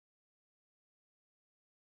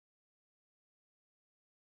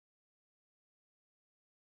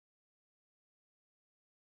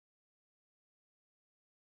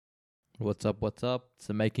What's up? What's up? It's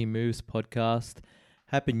the Making Moves podcast.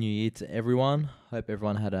 Happy New Year to everyone. Hope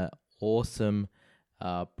everyone had an awesome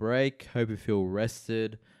break. Hope you feel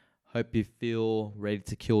rested. Hope you feel ready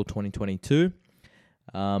to kill 2022.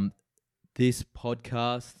 This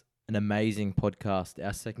podcast, an amazing podcast.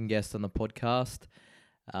 Our second guest on the podcast.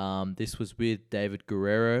 This was with David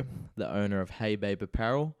Guerrero, the owner of Hey Babe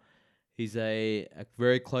Apparel. He's a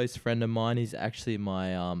very close friend of mine. He's actually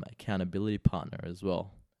my accountability partner as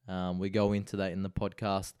well. We go into that in the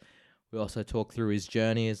podcast. We also talk through his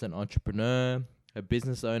journey as an entrepreneur, a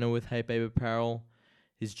business owner with Hey Babe Apparel,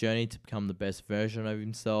 his journey to become the best version of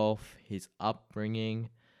himself, his upbringing,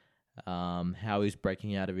 how he's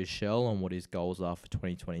breaking out of his shell, and what his goals are for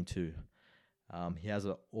 2022. He has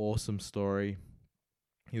an awesome story.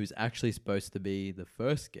 He was actually supposed to be the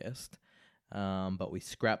first guest, but we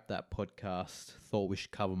scrapped that podcast, thought we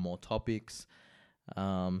should cover more topics.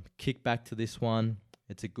 Kick back to this one.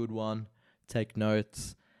 It's a good one. Take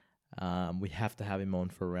notes. We have to have him on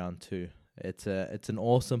for round 2. It's an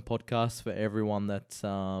awesome podcast for everyone that's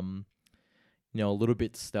a little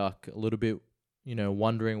bit stuck, a little bit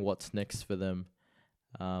wondering what's next for them.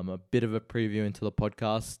 A bit of a preview into the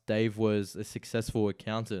podcast. Dave was a successful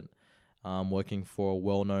accountant, working for a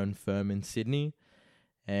well-known firm in Sydney,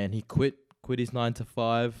 and he quit his 9 to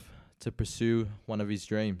 5 to pursue one of his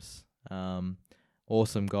dreams.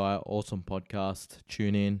 Awesome guy, awesome podcast.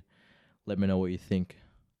 Tune in. Let me know what you think.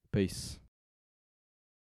 Peace.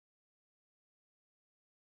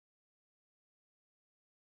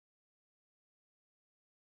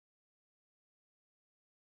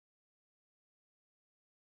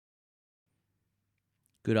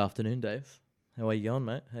 Good afternoon, Dave. How are you going,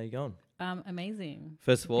 mate? How you going? Amazing.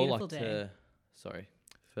 First of all, Beautiful day. I'd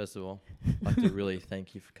like to really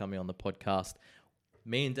thank you for coming on the podcast.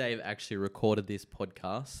 Me and Dave actually recorded this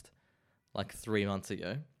podcast like 3 months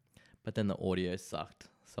ago, but then the audio sucked.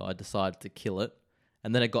 So I decided to kill it.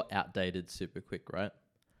 And then it got outdated super quick, right?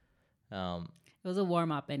 It was a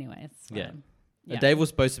warm-up anyways. So yeah. Dave was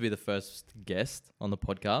supposed to be the first guest on the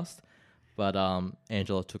podcast, but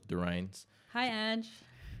Angela took the reins. Hi, Ange.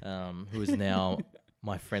 Who is now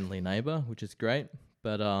my friendly neighbor, which is great.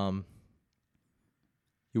 But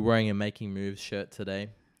you're wearing a Making Moves shirt today.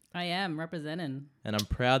 I am representing. And I'm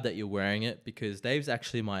proud that you're wearing it because Dave's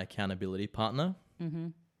actually my accountability partner. Mm-hmm.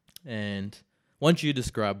 And why don't you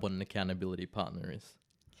describe what an accountability partner is?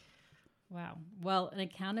 Wow. Well, an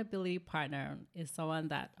accountability partner is someone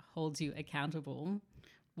that holds you accountable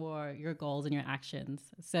for your goals and your actions.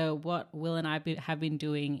 So what Will and I have been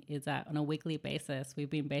doing is that on a weekly basis, we've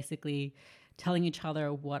been basically telling each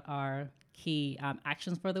other what our key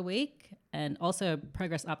actions for the week, and also a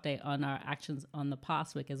progress update on our actions on the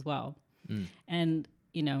past week as well. And,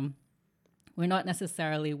 we're not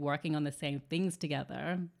necessarily working on the same things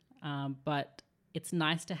together, but it's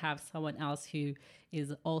nice to have someone else who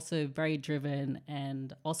is also very driven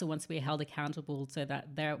and also wants to be held accountable so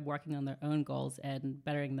that they're working on their own goals and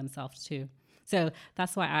bettering themselves too. So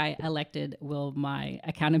that's why I elected Will my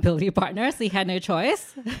accountability partner. So he had no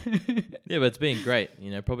choice. Yeah, but it's been great.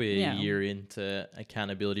 Probably a year into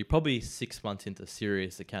accountability, probably 6 months into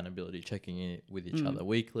serious accountability, checking in with each other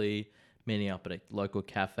weekly, meeting up at a local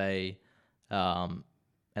cafe. And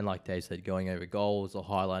like Dave said, going over goals or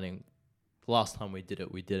highlighting. The last time we did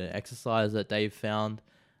an exercise that Dave found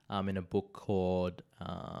in a book called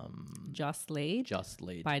Just Lead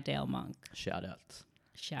by Dale Monk. Shout out.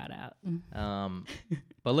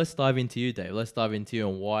 But let's dive into you, Dave. Let's dive into you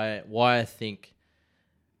and why I think,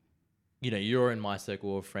 you're in my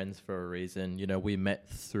circle of friends for a reason. We met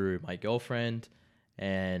through my girlfriend,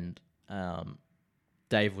 and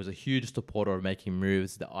Dave was a huge supporter of Making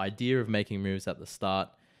Moves, the idea of Making Moves at the start,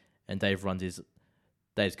 and Dave's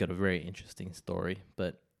got a very interesting story,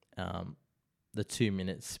 but the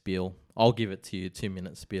 2-minute spiel, I'll give it to you,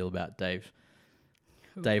 2-minute spiel about Dave.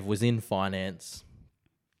 Cool. Dave was in finance,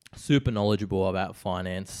 super knowledgeable about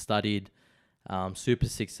finance, studied, super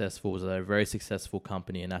successful, was at a very successful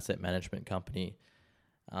company, an asset management company,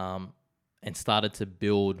 and started to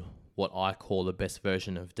build what I call the best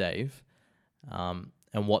version of Dave.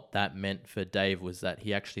 And what that meant for Dave was that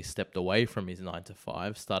he actually stepped away from his 9 to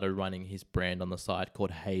 5, started running his brand on the side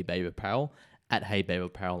called Hey Babe Apparel, at Hey Babe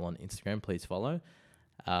Apparel on Instagram, please follow.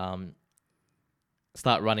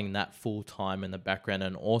 Start running that full time in the background,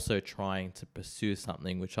 and also trying to pursue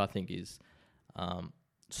something which I think is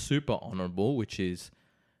super honorable, which is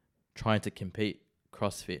trying to compete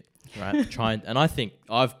CrossFit, right? And I think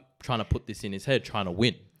I've trying to put this in his head, trying to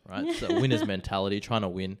win, right? So winner's mentality, trying to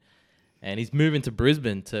win. And he's moving to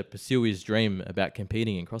Brisbane to pursue his dream about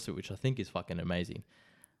competing in CrossFit, which I think is fucking amazing.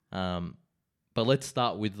 But let's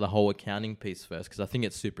start with the whole accounting piece first, because I think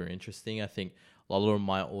it's super interesting. I think a lot of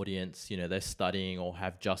my audience, they're studying or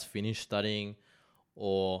have just finished studying,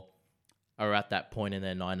 or are at that point in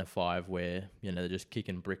their 9 to 5 where, they're just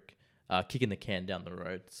kicking the can down the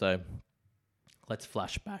road. So let's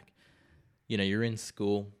flash back. You're in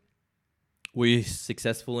school. Were you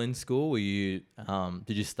successful in school?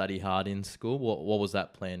 Did you study hard in school? What was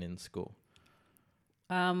that plan in school?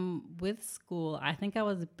 With school, I think I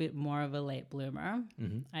was a bit more of a late bloomer.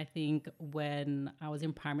 Mm-hmm. I think when I was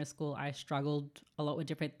in primary school, I struggled a lot with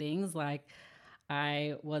different things. Like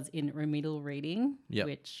I was in remedial reading, Yep.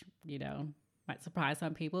 which, might surprise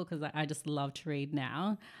some people because I just love to read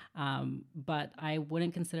now. But I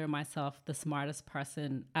wouldn't consider myself the smartest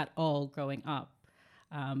person at all growing up.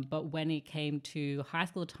 But when it came to high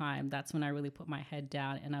school time, that's when I really put my head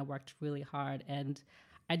down and I worked really hard and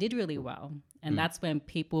I did really well. And that's when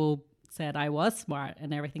people said I was smart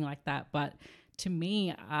and everything like that. But to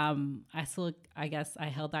me, I guess I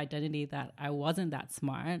held the identity that I wasn't that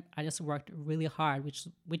smart. I just worked really hard,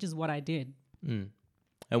 which is what I did.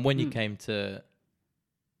 And when you came to,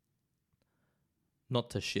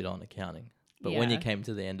 not to shit on accounting, but when you came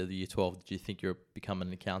to the end of the year 12, did you think you're becoming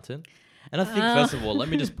an accountant? And I think, first of all, let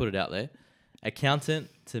me just put it out there. Accountant,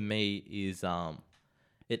 to me, is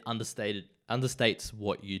it understates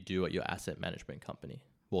what you do at your asset management company,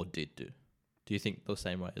 or did do. Do you think the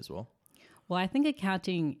same way as well? Well, I think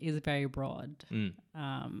accounting is very broad.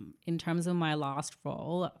 In terms of my last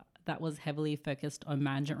role, that was heavily focused on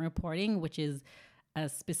management reporting, which is a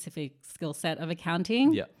specific skill set of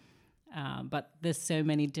accounting. Yeah. But there's so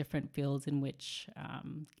many different fields in which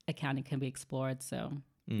accounting can be explored. So,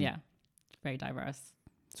 yeah, very diverse.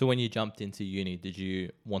 So when you jumped into uni, did you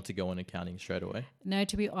want to go in accounting straight away? No,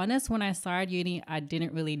 to be honest, when I started uni, I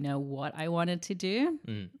didn't really know what I wanted to do.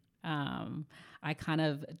 I kind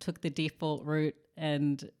of took the default route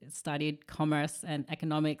and studied commerce and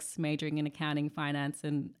economics, majoring in accounting, finance,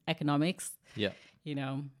 and economics. Yeah.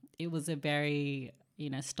 It was a very,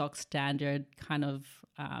 stock standard kind of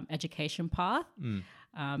education path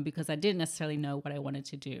because I didn't necessarily know what I wanted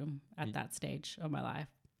to do at that stage of my life.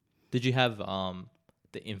 Did you have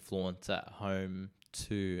the influence at home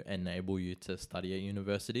to enable you to study at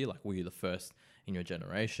university? Like, were you the first in your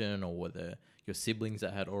generation, or were there your siblings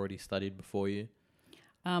that had already studied before you?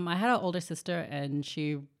 I had an older sister and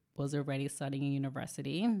she was already studying in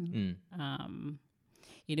university.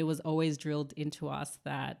 It was always drilled into us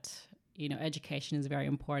that, education is very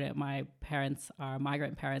important. My parents are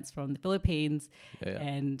migrant parents from the Philippines.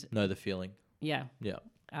 And know the feeling. Yeah.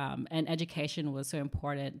 And education was so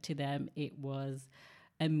important to them. It was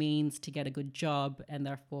a means to get a good job and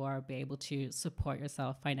therefore be able to support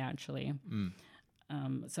yourself financially.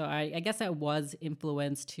 So I guess I was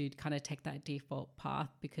influenced to kind of take that default path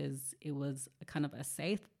because it was a kind of a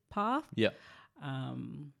safe path. Yeah.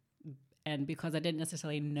 And because I didn't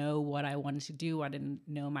necessarily know what I wanted to do, I didn't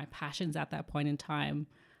know my passions at that point in time,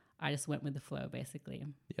 I just went with the flow, basically.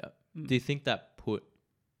 Yeah. Do you think that put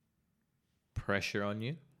pressure on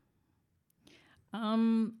you?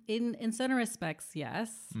 In certain respects,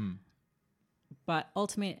 yes. But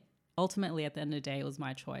ultimately, at the end of the day, it was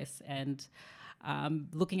my choice. And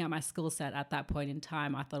looking at my skill set at that point in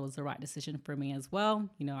time, I thought it was the right decision for me as well.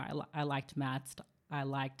 I liked maths. I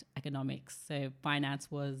liked economics. So finance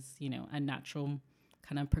was, a natural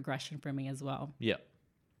kind of progression for me as well. Yeah.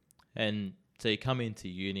 And so you come into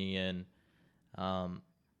uni and you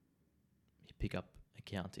pick up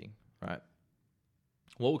accounting, right?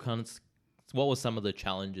 What were some of the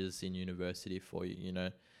challenges in university for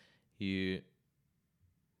you? You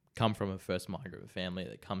come from a first migrant family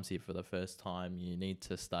that comes here for the first time. You need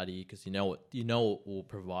to study because you know it will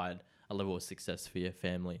provide a level of success for your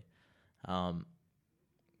family.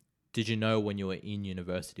 Did you know when you were in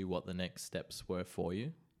university what the next steps were for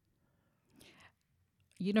you?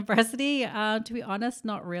 University, to be honest,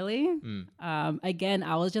 not really. Again,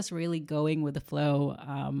 I was just really going with the flow.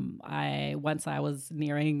 Once I was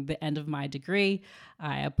nearing the end of my degree,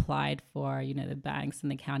 I applied for, the banks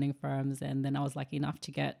and accounting firms. And then I was lucky enough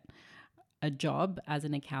to get a job as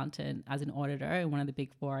an accountant, as an auditor in one of the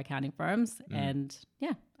big 4 accounting firms. And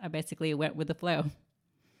yeah, I basically went with the flow.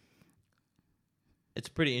 It's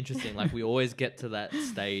pretty interesting. Like, we always get to that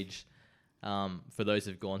stage. For those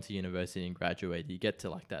who've gone to university and graduated, you get to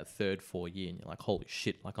like that 3rd, 4th year and you're like, holy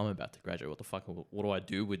shit, like I'm about to graduate. What the fuck? What do I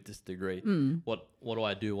do with this degree? What do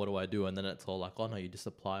I do? What do I do? And then it's all like, oh no, you just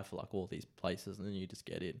apply for like all these places and then you just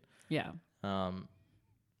get in. Yeah. And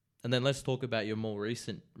then let's talk about your more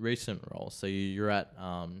recent role. So you're at,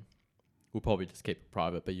 we'll probably just keep it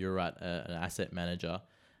private, but you're at an asset manager,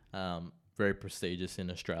 very prestigious in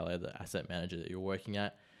Australia, the asset manager that you're working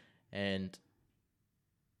at. And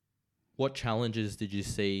what challenges did you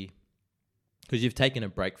see? Because you've taken a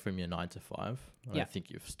break from your 9 to 5. I don't think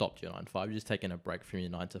you've stopped your 9 to 5. You've just taken a break from your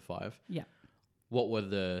 9 to 5. Yeah. What were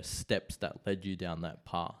the steps that led you down that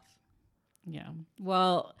path? Yeah.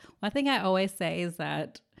 Well, one thing I always say is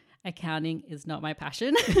that accounting is not my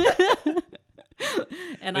passion.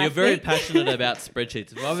 And you're very passionate about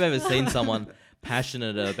spreadsheets. If I've ever seen someone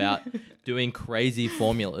passionate about doing crazy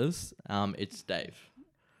formulas, it's Dave.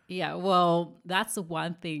 Yeah, well, that's the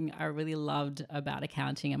one thing I really loved about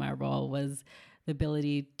accounting and my role was the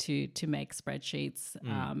ability to make spreadsheets.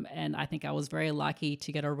 And I think I was very lucky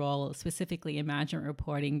to get a role specifically in management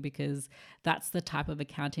reporting because that's the type of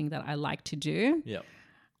accounting that I like to do. Yeah.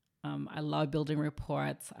 I love building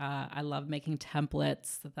reports. I love making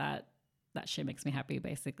templates. That shit makes me happy,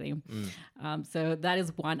 basically. So that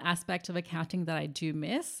is one aspect of accounting that I do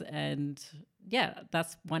miss. And yeah,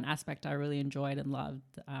 that's one aspect I really enjoyed and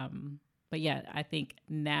loved. But yeah, I think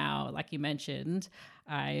now, like you mentioned,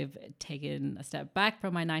 I've taken a step back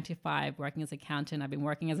from my 9 to 5 working as an accountant. I've been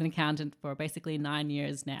working as an accountant for basically 9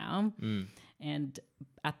 years now. And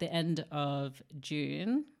at the end of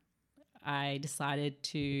June, I decided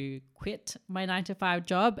to quit my 9 to 5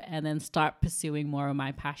 job and then start pursuing more of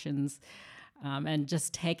my passions and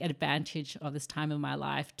just take advantage of this time in my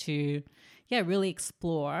life to, really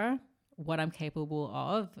explore what I'm capable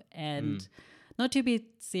of and not to be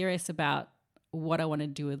serious about what I want to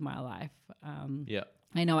do with my life.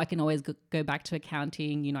 I know I can always go back to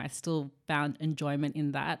accounting. You know, I still found enjoyment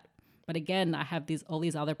in that. But again, I have all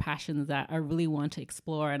these other passions that I really want to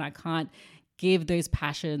explore, and I can't give those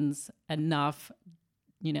passions enough,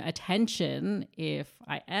 attention if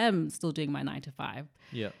I am still doing my 9 to 5.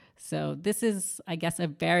 Yeah. So this is, I guess, a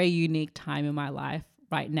very unique time in my life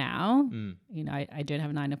right now. I don't have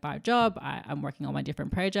a 9 to 5 job. I'm working on my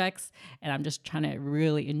different projects, and I'm just trying to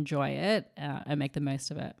really enjoy it and make the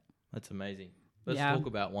most of it. That's amazing. Let's talk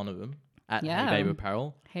about one of them at Hey Babe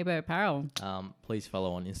Apparel. Hey Babe Apparel. Please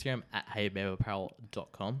follow on Instagram at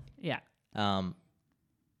heybabeapparel.com. Yeah.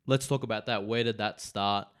 Let's talk about that. Where did that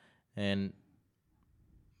start? And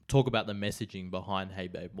talk about the messaging behind Hey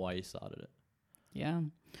Babe, why you started it. Yeah.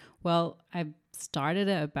 Well, I started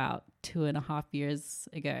it about 2.5 years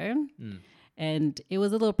ago. And it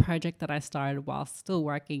was a little project that I started while still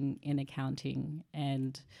working in accounting.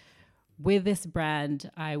 And with this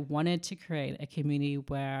brand, I wanted to create a community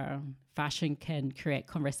where fashion can create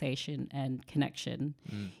conversation and connection.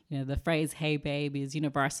 The phrase, hey babe, is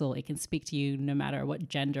universal. It can speak to you no matter what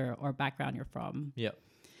gender or background you're from. Yep.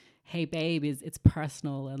 Hey babe it's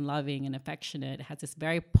personal and loving and affectionate. It has this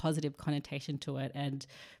very positive connotation to it. And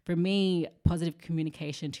for me, positive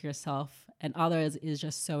communication to yourself and others is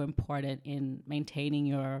just so important in maintaining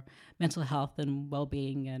your mental health and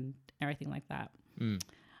well-being and everything like that.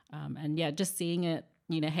 And just seeing it,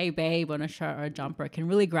 hey babe on a shirt or a jumper can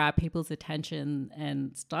really grab people's attention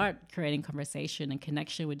and start creating conversation and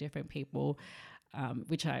connection with different people,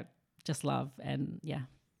 which I just love. And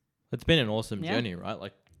it's been an awesome journey, right?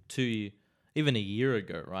 Like even a year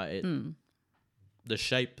ago, right? The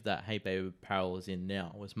shape that Hey Babe Apparel is in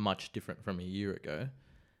now was much different from a year ago.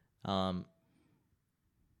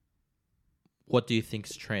 What do you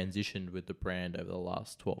think's transitioned with the brand over the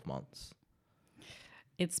last 12 months?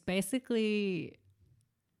 It's basically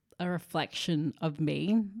a reflection of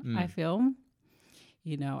me, I feel.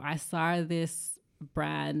 I started this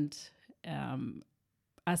brand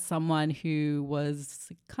as someone who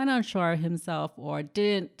was kind of unsure of himself or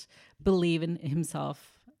didn't believe in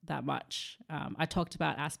himself that much. I talked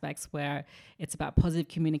about aspects where it's about positive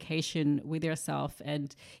communication with yourself.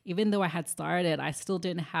 And even though I had started, I still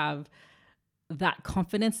didn't have that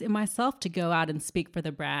confidence in myself to go out and speak for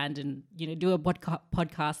the brand and, do a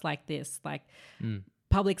podcast like this. Like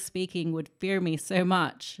public speaking would fear me so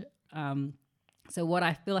much. So what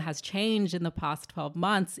I feel has changed in the past 12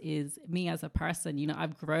 months is me as a person.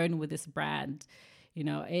 I've grown with this brand.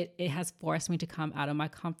 It has forced me to come out of my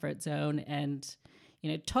comfort zone and,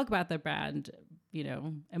 talk about the brand,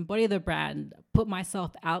 embody the brand, put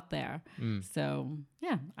myself out there. So,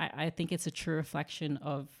 I think it's a true reflection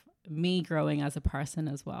of me growing as a person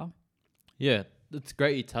as well. Yeah, it's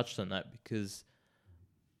great you touched on that because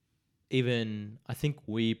I think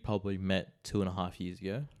we probably met 2.5 years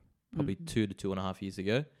ago. Probably 2 to 2.5 years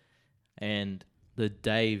ago. And the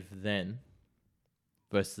Dave then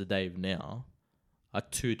versus the Dave now are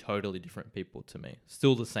two totally different people to me.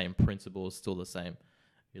 Still the same principles, still the same.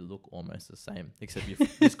 You look almost the same, except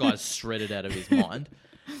this guy's shredded out of his mind.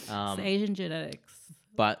 It's Asian genetics.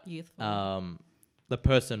 But youthful. the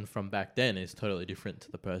person from back then is totally different to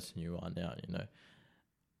the person you are now, you know.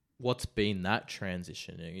 What's been that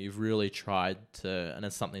transition? You've really tried to, and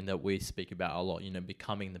it's something that we speak about a lot, you know,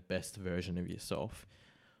 becoming the best version of yourself.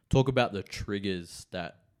 Talk about the triggers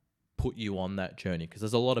that put you on that journey, because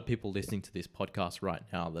there's a lot of people listening to this podcast right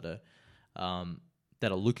now that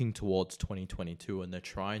are looking towards 2022 and they're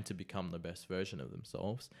trying to become the best version of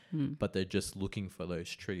themselves, but they're just looking for those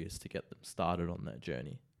triggers to get them started on that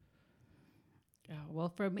journey. Well,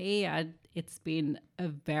 for me, it's been a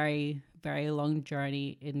very, very long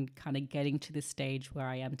journey in kind of getting to this stage where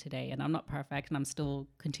I am today. And I'm not perfect and I'm still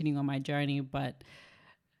continuing on my journey, but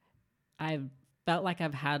I've felt like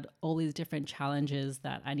I've had all these different challenges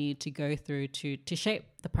that I need to go through to shape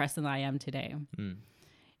the person I am today. You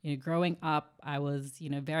know, growing up, I was, you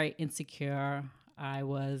know, very insecure. I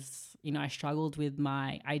was, you know, I struggled with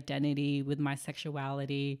my identity, with my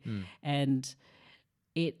sexuality, and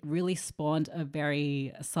it really spawned a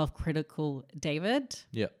very self-critical David.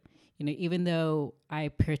 Yeah. You know, even though I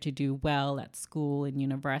appeared to do well at school and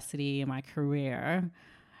university and my career,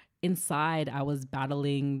 inside I was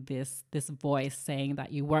battling this voice saying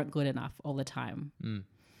that you weren't good enough all the time.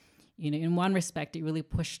 You know, in one respect, it really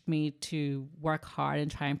pushed me to work hard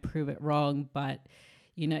and try and prove it wrong. But,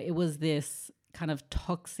 you know, it was this kind of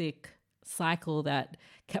toxic cycle that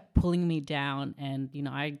kept pulling me down. And, you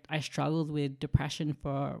know, I struggled with depression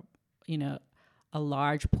for, you know, a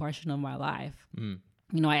large portion of my life. You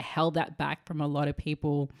know, I held that back from a lot of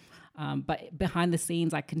people. But behind the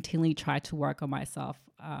scenes, I continually tried to work on myself.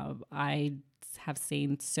 I have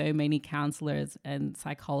seen so many counselors and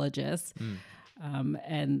psychologists.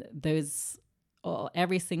 And those,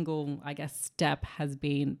 every single, I guess, step has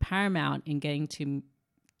been paramount in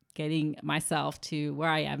getting myself to where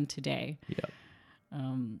I am today.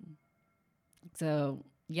 So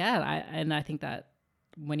yeah, I think that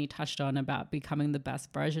when you touched on about becoming the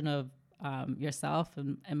best version of yourself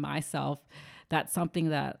and myself, that's something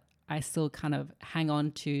that I still kind of hang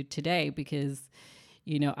on to today, because,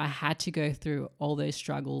 you know, I had to go through all those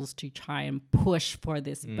struggles to try and push for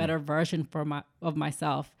this better version of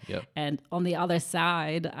myself. And on the other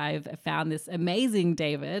side, I've found this amazing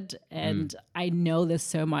David, and I know there's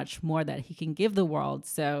so much more that he can give the world.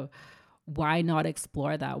 So why not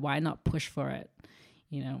explore that? Why not push for it?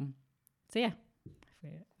 You know? So yeah, if I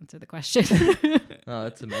answer the question. Oh,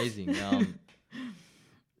 that's amazing.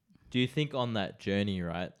 Do you think on that journey,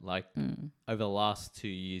 right, like over the last 2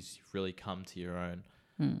 years, you've really come to your own,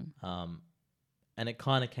 and it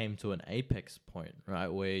kind of came to an apex point, right,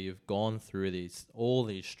 where you've gone through all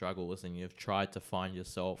these struggles and you've tried to find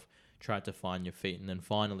yourself, tried to find your feet, and then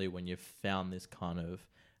finally when you've found this kind of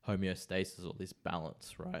homeostasis or this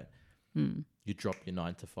balance, right, you drop your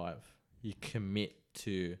 9 to 5. You commit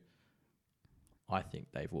to, I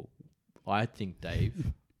think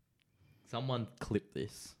Dave, someone clip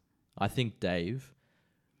this. I think Dave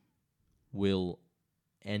will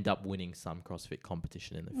end up winning some CrossFit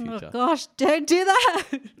competition in the future. Oh gosh, don't do that.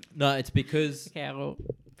 No, it's because... Okay, I will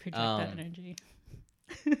project that energy.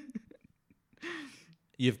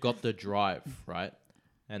 You've got the drive, right?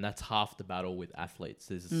 And that's half the battle with athletes,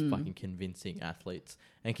 is fucking convincing athletes.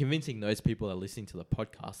 And convincing those people that are listening to the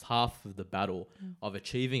podcast, half of the battle of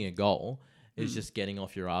achieving a goal is just getting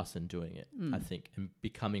off your ass and doing it, I think, and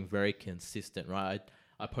becoming very consistent, right?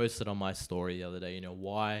 I posted on my story the other day, you know,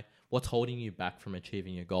 what's holding you back from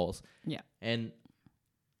achieving your goals? Yeah. And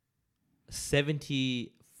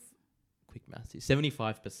 75%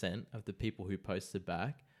 of the people who posted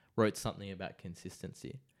back wrote something about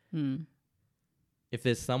consistency. If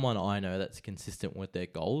there's someone I know that's consistent with their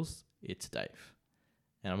goals, it's Dave.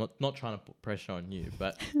 And I'm not trying to put pressure on you,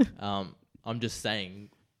 but I'm just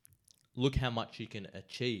saying, look how much you can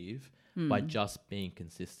achieve by just being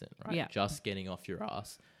consistent, right? Yeah. Just getting off your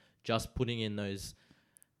ass, just putting in those,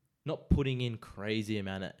 not putting in crazy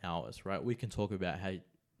amount of hours, right? We can talk about how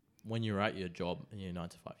when you're at your job and you're 9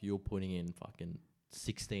 to 5, you're putting in fucking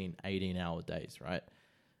 16, 18 hour days, right?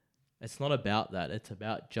 It's not about that. It's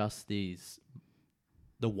about just the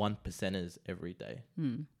 1%ers every day.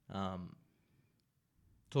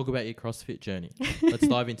 Talk about your CrossFit journey. Let's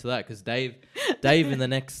dive into that, because Dave in the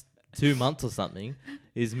next 2 months or something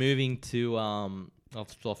is moving to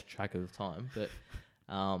I've lost track of the time, but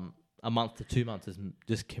a month to 2 months is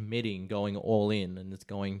just committing, going all in, and it's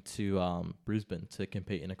going to Brisbane to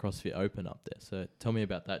compete in a CrossFit Open up there. So tell me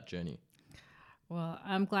about that journey. Well,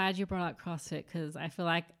 I'm glad you brought up CrossFit, because I feel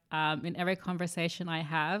like in every conversation I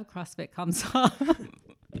have, CrossFit comes up.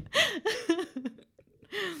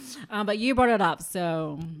 But you brought it up,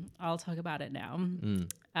 so I'll talk about it now.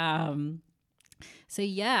 So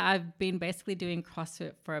yeah, I've been basically doing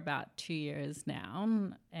CrossFit for about 2 years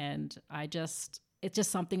now, and it's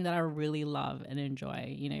just something that I really love and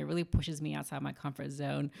enjoy. You know, it really pushes me outside my comfort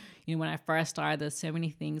zone. You know, when I first started, there's so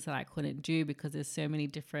many things that I couldn't do because there's so many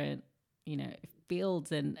different, you know,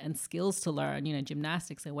 fields and skills to learn, you know,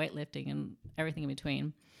 gymnastics and weightlifting and everything in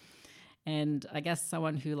between. And I guess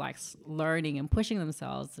someone who likes learning and pushing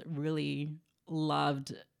themselves really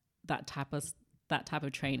loved that type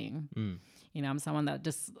of training. You know, I'm someone that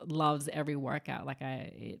just loves every workout. Like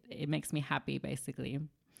it makes me happy basically.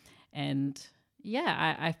 And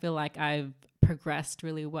yeah, I feel like I've progressed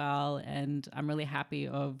really well, and I'm really happy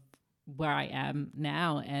of where I am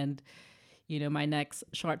now. And, you know, my next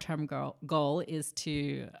short-term goal is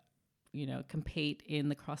to, you know, compete in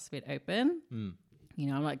the CrossFit Open. You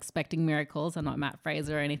know, I'm not expecting miracles. I'm not Matt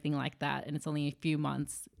Fraser or anything like that. And it's only a few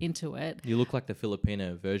months into it. You look like the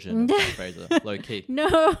Filipino version of Matt Fraser, low key.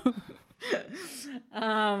 No.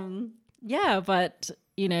 Yeah, but,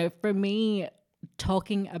 you know, for me,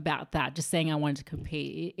 talking about that, just saying I wanted to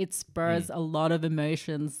compete, it spurs a lot of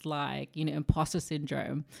emotions like, you know, imposter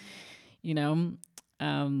syndrome, you know.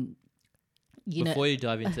 Before you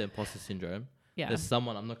dive into imposter syndrome, Yeah. there's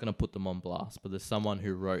someone, I'm not going to put them on blast, but there's someone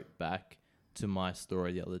who wrote back to my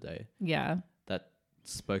story the other day Yeah. that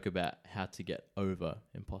spoke about how to get over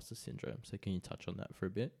imposter syndrome. So can you touch on that for a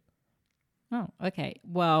bit? Oh, okay.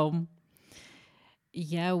 Well,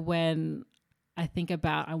 yeah, when I think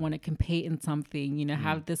about I want to compete in something, you know,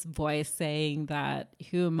 have this voice saying that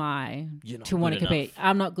who am I to want to compete?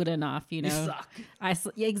 I'm not good enough, you know. You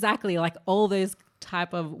suck. Yeah, exactly. Like all those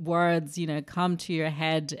type of words, you know, come to your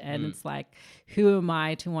head, and it's like, who am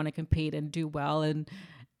I to want to compete and do well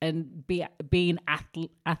and be an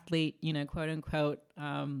athlete, you know, quote unquote.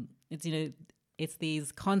 It's, you know, it's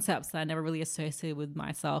these concepts that I never really associated with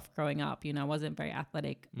myself growing up. You know, I wasn't very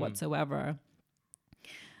athletic whatsoever.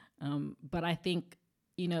 But I think,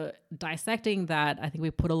 you know, dissecting that, I think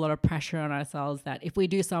we put a lot of pressure on ourselves that if we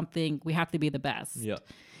do something, we have to be the best. Yeah.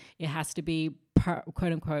 It has to be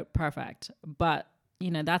quote unquote perfect. But,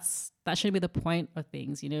 you know, that shouldn't be the point of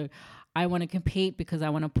things. You know, I want to compete because I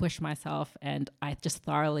want to push myself, and I just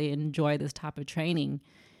thoroughly enjoy this type of training.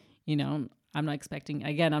 You know, I'm not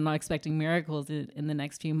expecting miracles in the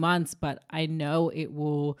next few months, but I know it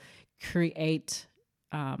will create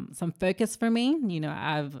some focus for me. You know,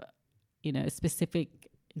 I've, you know, specific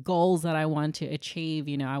goals that I want to achieve.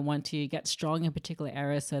 You know, I want to get strong in particular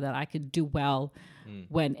areas so that I could do well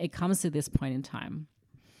when it comes to this point in time.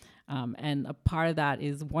 And a part of that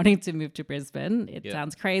is wanting to move to Brisbane. It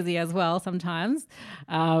sounds crazy as well sometimes.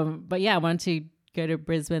 But yeah, I want to go to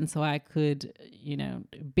Brisbane so I could, you know,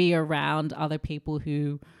 be around other people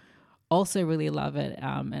who also really love it,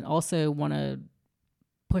 and also want to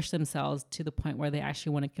push themselves to the point where they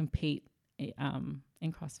actually want to compete in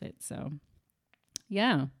CrossFit. So,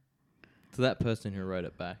 yeah. To that person who wrote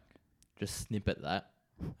it back, just snippet that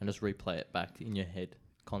and just replay it back in your head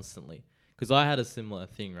constantly. Because I had a similar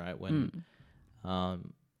thing, right? When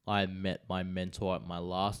I met my mentor at my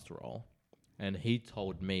last role, and he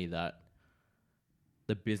told me that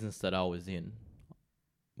the business that I was in,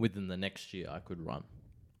 within the next year, I could run.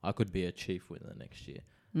 I could be a chief within the next year.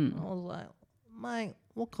 I was like, mate,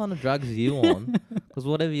 what kind of drugs are you on? Because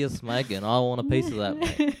whatever you're smoking, I want a piece of that,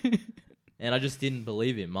 mate. And I just didn't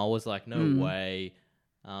believe him. I was like, no way.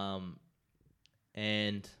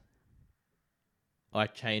 And I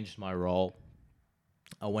changed my role.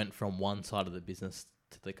 I went from one side of the business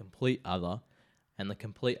to the complete other. And the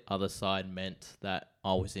complete other side meant that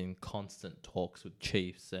I was in constant talks with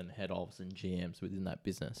chiefs and head ofs and GMs within that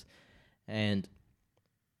business. And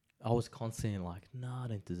I was constantly like, nah, I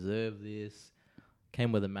don't deserve this.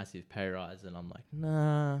 Came with a massive pay rise, and I'm like,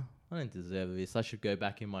 nah, I don't deserve this. I should go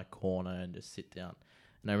back in my corner and just sit down.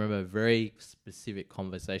 And I remember a very specific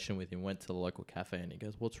conversation with him. Went to the local cafe, and he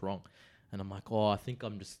goes, what's wrong? And I'm like, oh, I think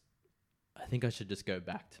I should just go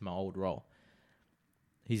back to my old role.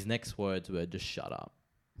 His next words were, just shut up.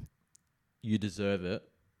 You deserve it.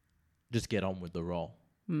 Just get on with the role.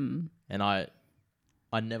 And I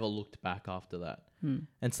never looked back after that.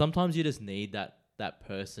 And sometimes you just need that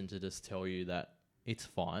person to just tell you that it's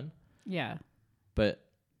fine. Yeah. But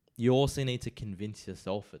you also need to convince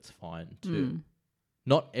yourself it's fine too.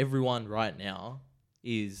 Not everyone right now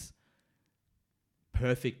is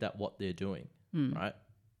perfect at what they're doing, right?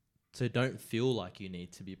 So don't feel like you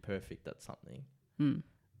need to be perfect at something.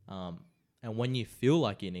 And when you feel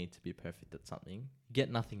like you need to be perfect at something, you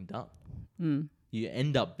get nothing done. You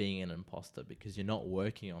end up being an imposter because you're not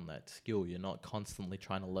working on that skill. You're not constantly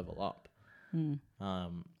trying to level up.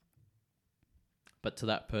 But to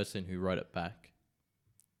that person who wrote it back,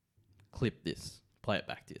 clip this, play it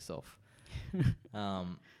back to yourself.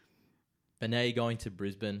 But now you're going to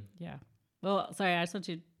Brisbane. Yeah. Well, sorry, I just want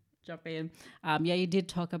to jump in. Yeah, you did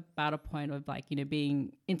talk about a point of like,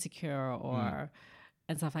 being insecure or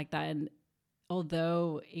and stuff like that. And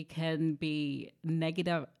although it can be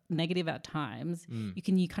negative at times,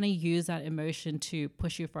 you kind of use that emotion to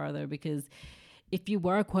push you further, because if you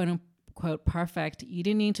were quote unquote perfect, you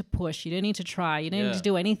didn't need to push, you didn't need to try, you didn't need to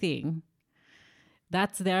do anything.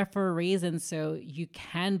 That's there for a reason, so you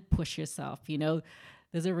can push yourself.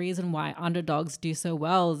 There's a reason why underdogs do so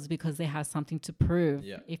well, is because they have something to prove.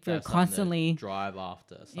 Yeah, if you're constantly drive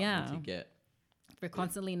after something to get. If you're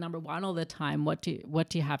constantly number one all the time, what do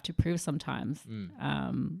you have to prove sometimes?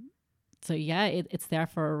 So yeah, it's there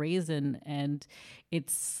for a reason, and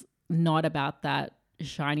it's not about that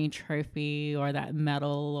shiny trophy or that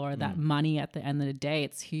medal or that money at the end of the day.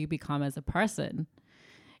 It's who you become as a person.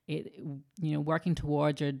 Working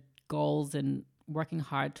towards your goals and working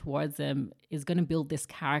hard towards them is going to build this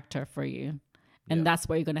character for you. And that's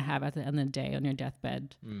what you're going to have at the end of the day on your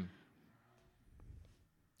deathbed. And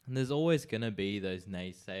there's always going to be those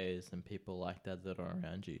naysayers and people like that are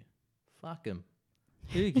around you. Fuck them.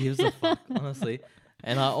 Who gives a fuck, honestly?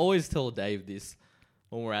 And I always tell Dave this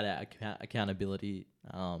when we're at our accountability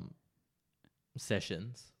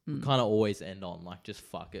sessions. We kind of always end on like, just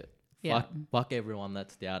fuck it. Fuck everyone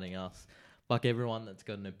that's doubting us. Fuck everyone that's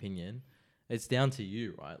got an opinion. It's down to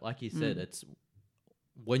you, right? Like you said, it's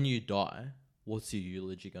when you die, what's your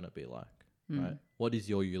eulogy going to be like, right? What is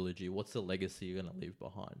your eulogy? What's the legacy you're going to leave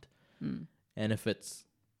behind? And if it's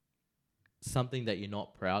something that you're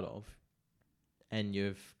not proud of and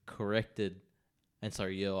you've corrected, and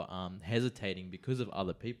sorry, you're hesitating because of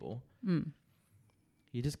other people,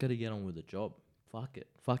 you just got to get on with the job. Fuck it.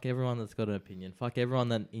 Fuck everyone that's got an opinion. Fuck everyone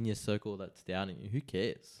that in your circle that's doubting you. Who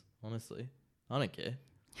cares? Honestly, I don't care.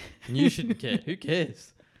 And you shouldn't care. Who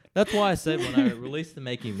cares? That's why I said when I released the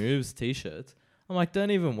Making Moves t-shirts, I'm like,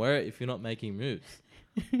 don't even wear it if you're not making moves.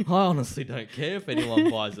 I honestly don't care if anyone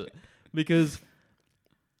buys it, because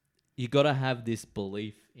you got to have this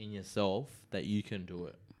belief in yourself that you can do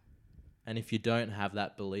it. And if you don't have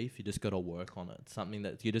that belief, you just got to work on it. It's something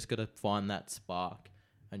that you just got to find that spark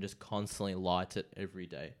and just constantly light it every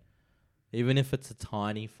day. Even if it's a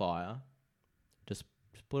tiny fire, just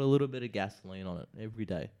put a little bit of gasoline on it every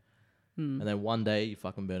day. And then one day you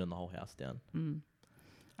fucking burning the whole house down.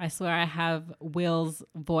 I swear I have Will's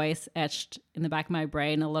voice etched in the back of my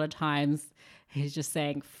brain a lot of times. He's just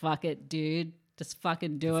saying, fuck it, dude. Just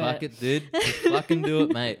fucking do it. Fuck it, dude. Just fucking do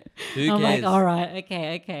it, mate. Who cares? I'm like, all right,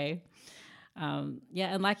 okay.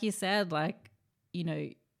 Yeah, and like you said,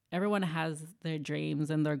 everyone has their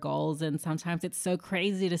dreams and their goals, and sometimes it's so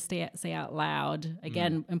crazy to say out loud.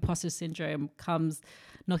 Again, imposter syndrome comes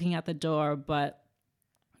knocking at the door, but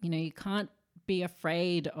you can't be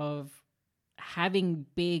afraid of having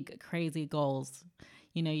big, crazy goals.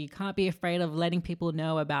 You can't be afraid of letting people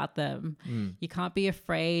know about them. You can't be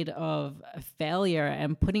afraid of failure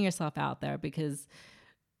and putting yourself out there, because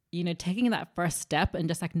taking that first step and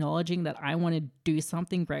just acknowledging that I want to do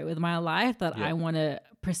something great with my life, that I want to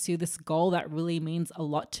pursue this goal that really means a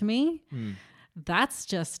lot to me, that's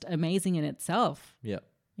just amazing in itself. Yeah.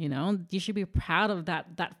 You should be proud of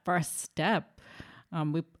that first step.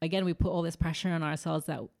 We put all this pressure on ourselves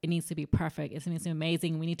that it needs to be perfect. It needs to be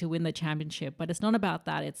amazing. We need to win the championship, but it's not about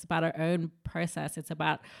that. It's about our own process. It's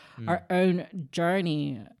about our own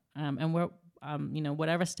journey. And we're,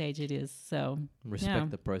 whatever stage it is. So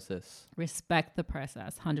respect the process. Respect the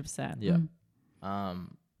process. 100%. Yeah.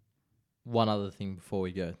 One other thing before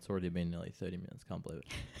we go. It's already been nearly 30 minutes. Can't believe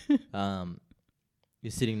it.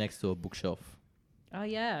 You're sitting next to a bookshelf. Oh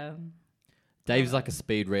yeah. Dave's like a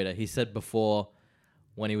speed reader. He said before,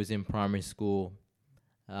 when he was in primary school,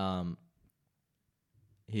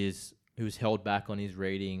 he was held back on his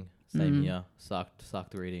reading. Same here.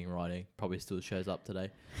 Sucked reading, writing. Probably still shows up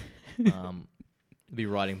today. Be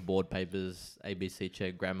writing board papers, ABC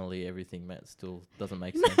check, Grammarly, everything, mate. Still doesn't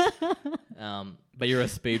make sense. But you're a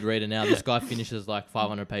speed reader now. This guy finishes like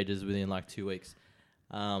 500 pages within like 2 weeks.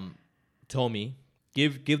 Tell me,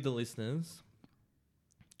 give the listeners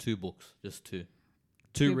 2 books, just 2.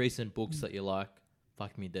 2 recent books that you like.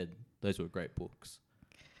 Fuck me dead. Those were great books.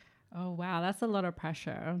 Oh, wow. That's a lot of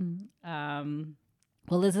pressure.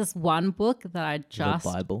 Well, there's this one book that I just...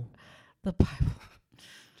 The Bible. The Bible.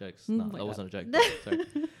 Jokes. No, that wasn't a joke. Sorry.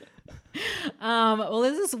 Well,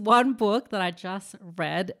 there's this one book that I just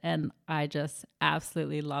read and I just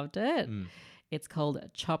absolutely loved it. It's called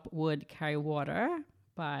Chop Wood, Carry Water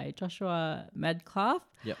by Joshua Medcalf.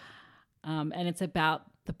 Yep. And it's about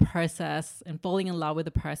the process and falling in love with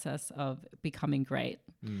the process of becoming great.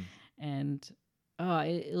 And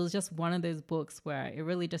it was just one of those books where it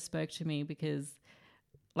really just spoke to me because,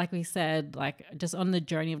 like we said, like just on the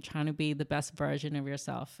journey of trying to be the best version of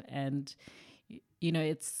yourself. And, you know,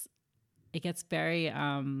 it gets very,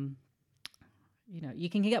 you know, you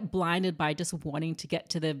can get blinded by just wanting to get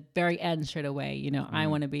to the very end straight away. You know, I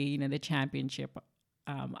want to be, you know, the championship.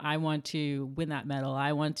 I want to win that medal.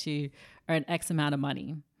 I want to earn X amount of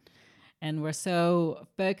money. And we're so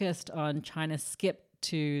focused on trying to skip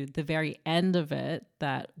to the very end of it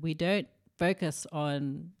that we don't focus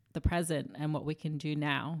on the present and what we can do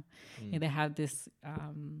now. You know, they have this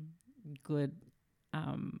good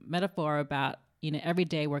metaphor about, you know, every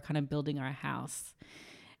day we're kind of building our house.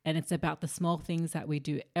 And it's about the small things that we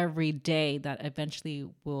do every day that eventually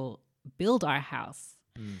will build our house.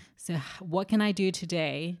 So what can I do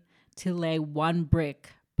today to lay one brick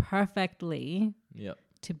perfectly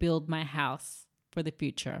to build my house for the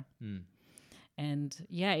future? And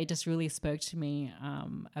yeah, it just really spoke to me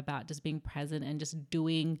about just being present and just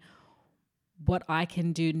doing what I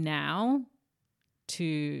can do now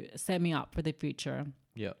to set me up for the future.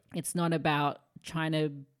 It's not about trying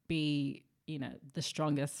to be, you know, the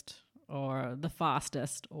strongest or the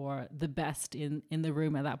fastest or the best in the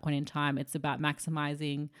room at that point in time. It's about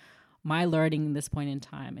maximizing my learning in this point in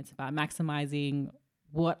time. It's about maximizing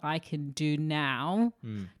what I can do now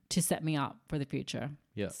to set me up for the future.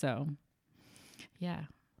 So, yeah,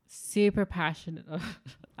 super passionate.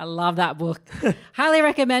 I love that book. Highly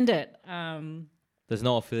recommend it. There's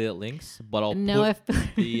no affiliate links, but I'll put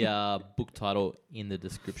the book title in the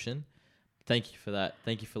description. Thank you for that.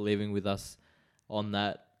 Thank you for leaving with us on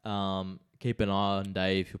that. Keep an eye on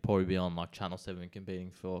Dave. He'll probably be on like Channel 7 competing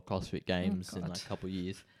for CrossFit Games in like a couple of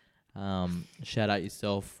years. Shout out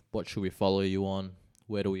yourself. What should we follow you on?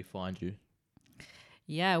 Where do we find you?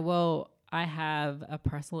 Yeah, well, I have a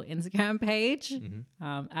personal Instagram page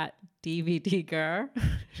at DVD Guerrero.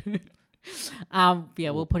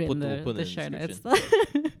 We'll put it in the show notes.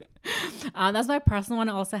 That's my personal one.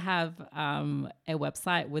 I also have a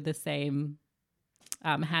website with the same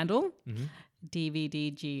handle,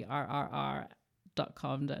 dvdgrrr.com.au.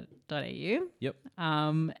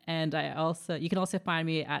 And you can also find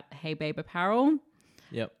me at Hey Babe Apparel.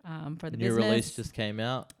 For the New release just came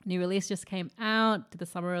out. The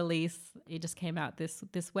summer release, it just came out this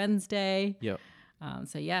Wednesday.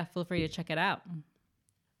 So yeah, feel free to check it out.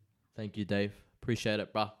 Thank you, Dave. Appreciate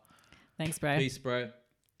it, bro. Thanks, bro. Peace, bro.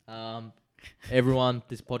 Everyone,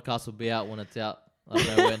 this podcast will be out when it's out. I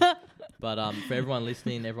don't know when. But for everyone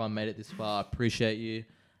listening, everyone made it this far. I appreciate you.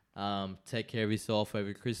 Take care of yourself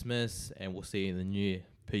over Christmas, and we'll see you in the new year.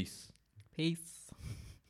 Peace.